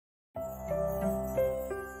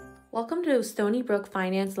Welcome to Stony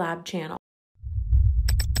Finance Lab channel.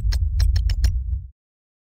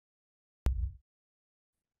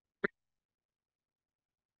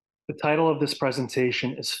 The title of this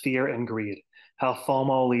presentation is Fear and Greed, How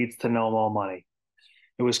FOMO Leads to NOMO Money.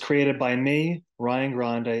 It was created by me, Ryan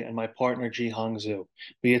Grande, and my partner Jihong Zhou.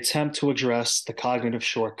 We attempt to address the cognitive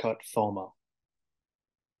shortcut FOMO.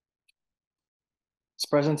 This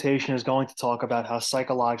presentation is going to talk about how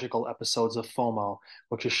psychological episodes of FOMO,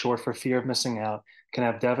 which is short for fear of missing out, can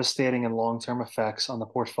have devastating and long-term effects on the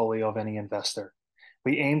portfolio of any investor.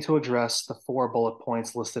 We aim to address the 4 bullet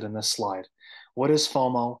points listed in this slide. What is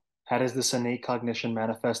FOMO? How does this innate cognition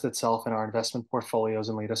manifest itself in our investment portfolios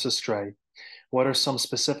and lead us astray? What are some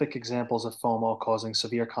specific examples of FOMO causing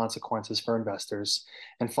severe consequences for investors?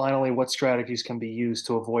 And finally, what strategies can be used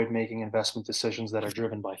to avoid making investment decisions that are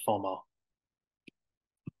driven by FOMO?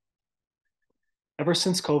 Ever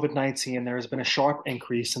since COVID-19, there has been a sharp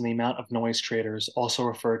increase in the amount of noise traders, also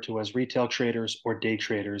referred to as retail traders or day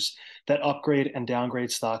traders, that upgrade and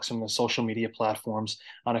downgrade stocks from the social media platforms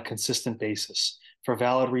on a consistent basis, for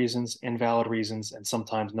valid reasons, invalid reasons, and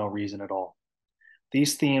sometimes no reason at all.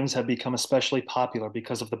 These themes have become especially popular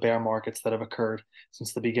because of the bear markets that have occurred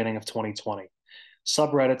since the beginning of 2020.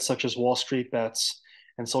 Subreddits such as Wall Street Bets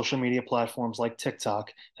and social media platforms like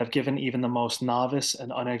TikTok have given even the most novice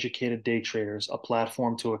and uneducated day traders a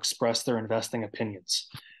platform to express their investing opinions.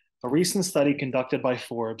 A recent study conducted by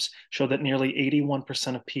Forbes showed that nearly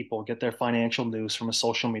 81% of people get their financial news from a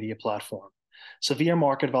social media platform. Severe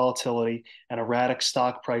market volatility and erratic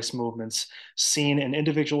stock price movements seen in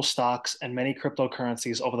individual stocks and many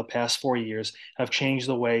cryptocurrencies over the past 4 years have changed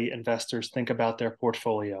the way investors think about their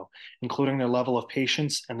portfolio, including their level of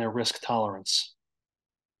patience and their risk tolerance.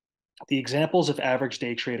 The examples of average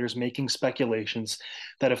day traders making speculations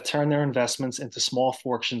that have turned their investments into small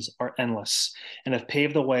fortunes are endless and have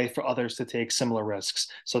paved the way for others to take similar risks,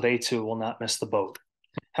 so they too will not miss the boat.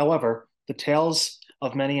 However, the tales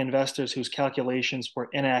of many investors whose calculations were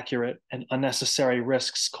inaccurate and unnecessary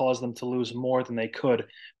risks caused them to lose more than they could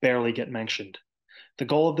barely get mentioned. The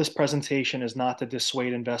goal of this presentation is not to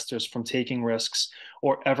dissuade investors from taking risks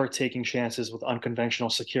or ever taking chances with unconventional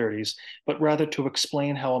securities, but rather to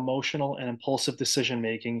explain how emotional and impulsive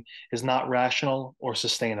decision-making is not rational or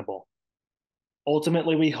sustainable.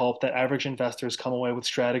 Ultimately, we hope that average investors come away with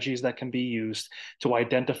strategies that can be used to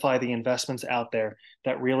identify the investments out there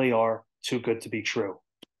that really are too good to be true.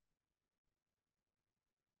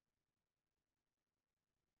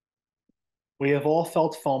 We have all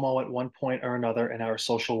felt FOMO at one point or another in our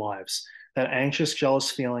social lives, that anxious,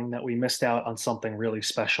 jealous feeling that we missed out on something really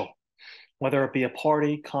special. Whether it be a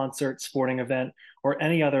party, concert, sporting event, or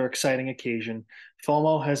any other exciting occasion,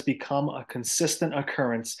 FOMO has become a consistent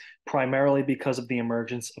occurrence primarily because of the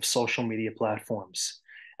emergence of social media platforms.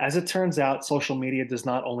 As it turns out, social media does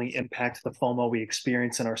not only impact the FOMO we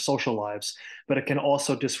experience in our social lives, but it can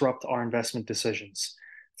also disrupt our investment decisions.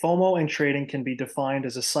 FOMO in trading can be defined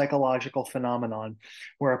as a psychological phenomenon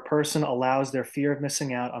where a person allows their fear of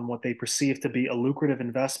missing out on what they perceive to be a lucrative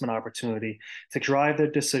investment opportunity to drive their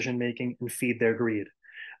decision-making and feed their greed.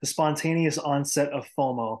 The spontaneous onset of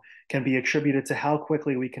FOMO can be attributed to how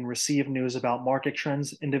quickly we can receive news about market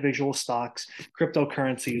trends, individual stocks,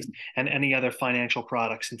 cryptocurrencies, and any other financial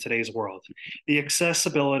products in today's world. The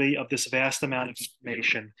accessibility of this vast amount of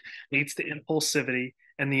information leads to impulsivity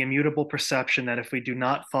and the immutable perception that if we do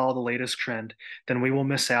not follow the latest trend, then we will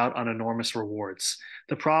miss out on enormous rewards.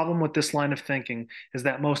 The problem with this line of thinking is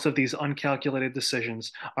that most of these uncalculated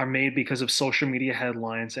decisions are made because of social media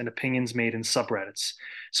headlines and opinions made in subreddits.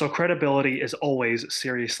 So credibility is always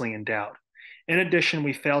seriously in doubt. In addition,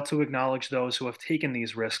 we fail to acknowledge those who have taken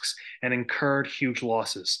these risks and incurred huge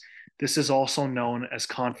losses. This is also known as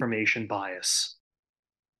confirmation bias.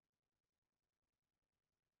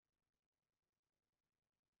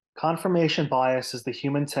 Confirmation bias is the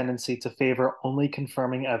human tendency to favor only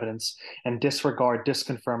confirming evidence and disregard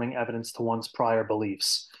disconfirming evidence to one's prior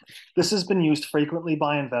beliefs. This has been used frequently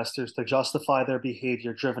by investors to justify their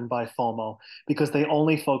behavior driven by FOMO because they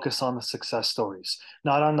only focus on the success stories,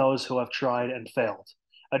 not on those who have tried and failed.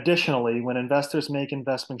 Additionally, when investors make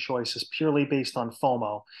investment choices purely based on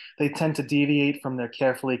FOMO, they tend to deviate from their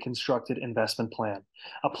carefully constructed investment plan,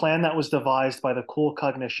 a plan that was devised by the cool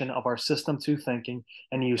cognition of our System 2 thinking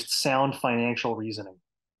and used sound financial reasoning.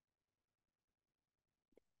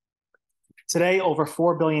 Today, over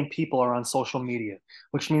 4 billion people are on social media,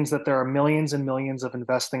 which means that there are millions and millions of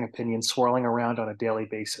investing opinions swirling around on a daily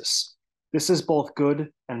basis. This is both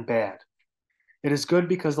good and bad. It is good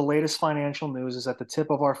because the latest financial news is at the tip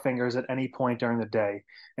of our fingers at any point during the day,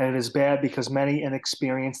 and it is bad because many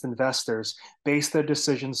inexperienced investors base their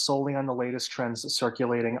decisions solely on the latest trends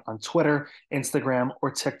circulating on Twitter, Instagram, or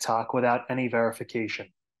TikTok without any verification.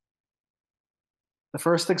 The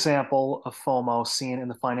first example of FOMO seen in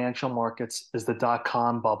the financial markets is the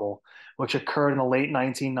dot-com bubble, which occurred in the late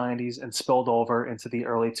 1990s and spilled over into the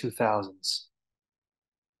early 2000s.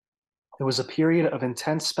 It was a period of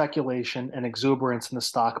intense speculation and exuberance in the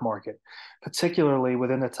stock market, particularly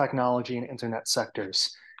within the technology and internet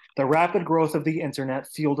sectors. The rapid growth of the internet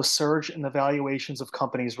fueled a surge in the valuations of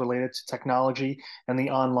companies related to technology and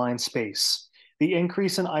the online space. The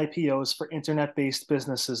increase in IPOs for internet-based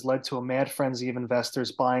businesses led to a mad frenzy of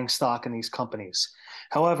investors buying stock in these companies.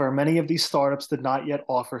 However, many of these startups did not yet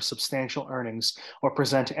offer substantial earnings or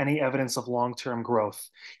present any evidence of long-term growth,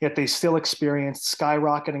 yet they still experienced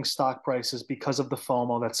skyrocketing stock prices because of the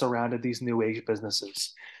FOMO that surrounded these new age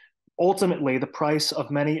businesses. Ultimately, the price of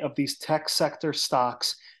many of these tech sector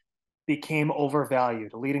stocks became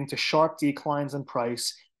overvalued, leading to sharp declines in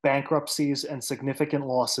price, bankruptcies, and significant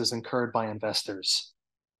losses incurred by investors.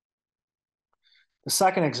 The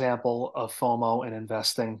second example of FOMO in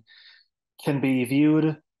investing can be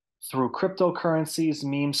viewed through cryptocurrencies,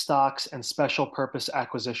 meme stocks, and special purpose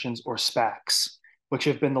acquisitions, or SPACs, which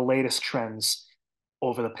have been the latest trends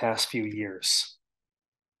over the past few years.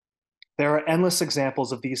 There are endless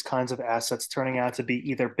examples of these kinds of assets turning out to be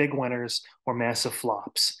either big winners or massive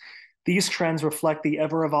flops. These trends reflect the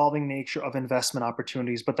ever-evolving nature of investment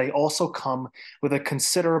opportunities, but they also come with a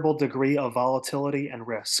considerable degree of volatility and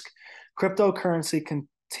risk. Cryptocurrency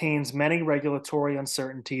contains many regulatory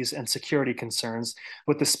uncertainties and security concerns,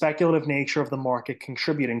 with the speculative nature of the market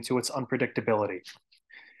contributing to its unpredictability.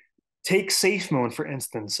 Take SafeMoon, for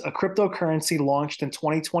instance, a cryptocurrency launched in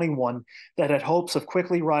 2021 that had hopes of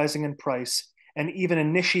quickly rising in price and even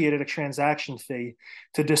initiated a transaction fee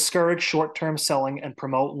to discourage short-term selling and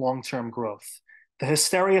promote long-term growth. The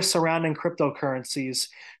hysteria surrounding cryptocurrencies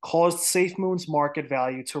caused SafeMoon's market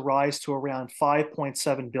value to rise to around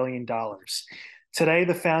 $5.7 billion. Today,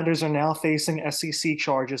 the founders are now facing SEC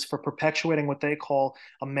charges for perpetuating what they call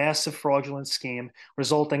a massive fraudulent scheme,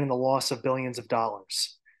 resulting in the loss of billions of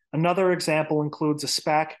dollars. Another example includes a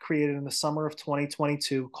SPAC created in the summer of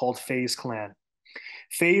 2022 called FaZe Clan.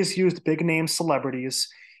 FaZe used big-name celebrities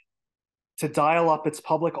to dial up its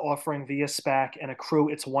public offering via SPAC and accrue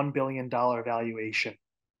its $1 billion valuation.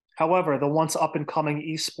 However, the once up-and-coming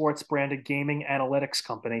esports branded gaming analytics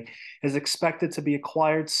company is expected to be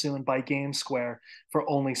acquired soon by GameSquare for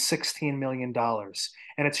only $16 million,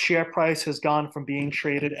 and its share price has gone from being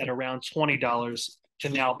traded at around $20 to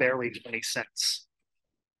now barely 20 cents.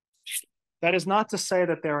 That is not to say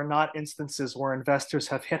that there are not instances where investors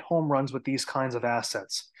have hit home runs with these kinds of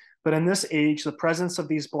assets. But in this age, the presence of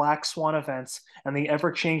these black swan events and the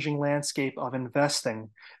ever-changing landscape of investing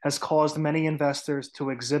has caused many investors to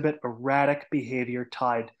exhibit erratic behavior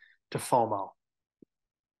tied to FOMO.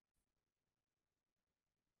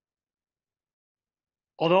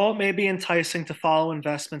 Although it may be enticing to follow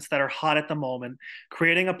investments that are hot at the moment,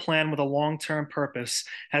 creating a plan with a long-term purpose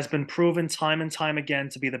has been proven time and time again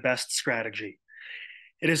to be the best strategy.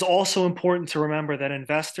 It is also important to remember that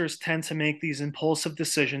investors tend to make these impulsive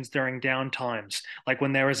decisions during down times, like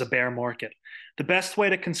when there is a bear market. The best way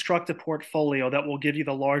to construct a portfolio that will give you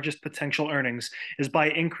the largest potential earnings is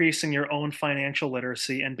by increasing your own financial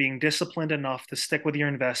literacy and being disciplined enough to stick with your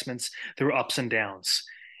investments through ups and downs.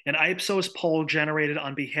 An Ipsos poll generated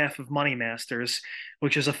on behalf of Money Masters,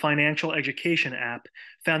 which is a financial education app,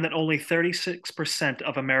 found that only 36%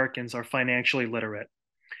 of Americans are financially literate.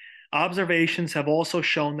 Observations have also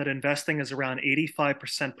shown that investing is around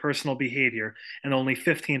 85% personal behavior and only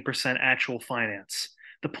 15% actual finance.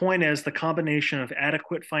 The point is, the combination of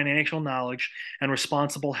adequate financial knowledge and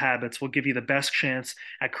responsible habits will give you the best chance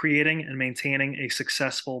at creating and maintaining a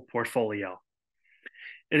successful portfolio.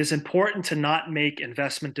 It is important to not make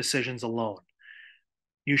investment decisions alone.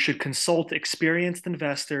 You should consult experienced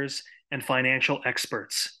investors and financial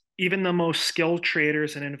experts. Even the most skilled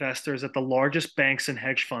traders and investors at the largest banks and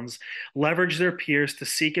hedge funds leverage their peers to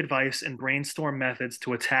seek advice and brainstorm methods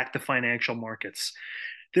to attack the financial markets.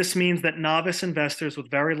 This means that novice investors with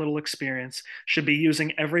very little experience should be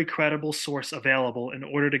using every credible source available in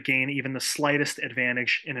order to gain even the slightest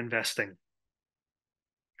advantage in investing.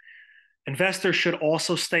 Investors should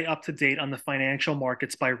also stay up to date on the financial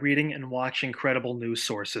markets by reading and watching credible news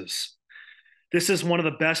sources. This is one of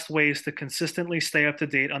the best ways to consistently stay up to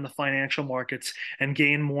date on the financial markets and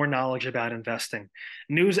gain more knowledge about investing.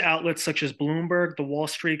 News outlets such as Bloomberg, the Wall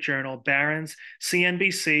Street Journal, Barron's,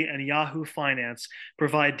 CNBC, and Yahoo Finance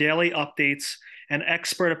provide daily updates and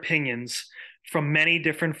expert opinions from many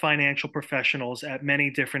different financial professionals at many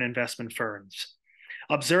different investment firms.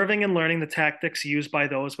 Observing and learning the tactics used by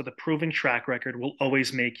those with a proven track record will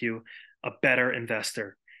always make you a better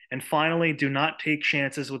investor. And finally, do not take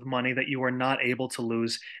chances with money that you are not able to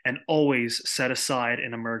lose, and always set aside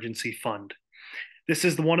an emergency fund. This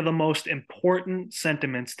is one of the most important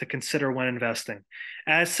sentiments to consider when investing.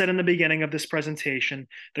 As said in the beginning of this presentation,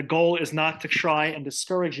 the goal is not to try and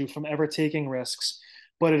discourage you from ever taking risks,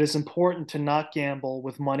 but it is important to not gamble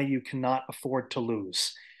with money you cannot afford to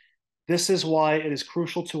lose. This is why it is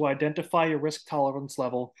crucial to identify your risk tolerance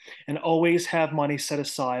level and always have money set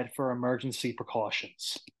aside for emergency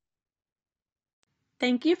precautions.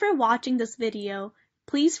 Thank you for watching this video.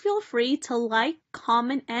 Please feel free to like,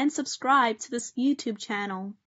 comment, and subscribe to this YouTube channel.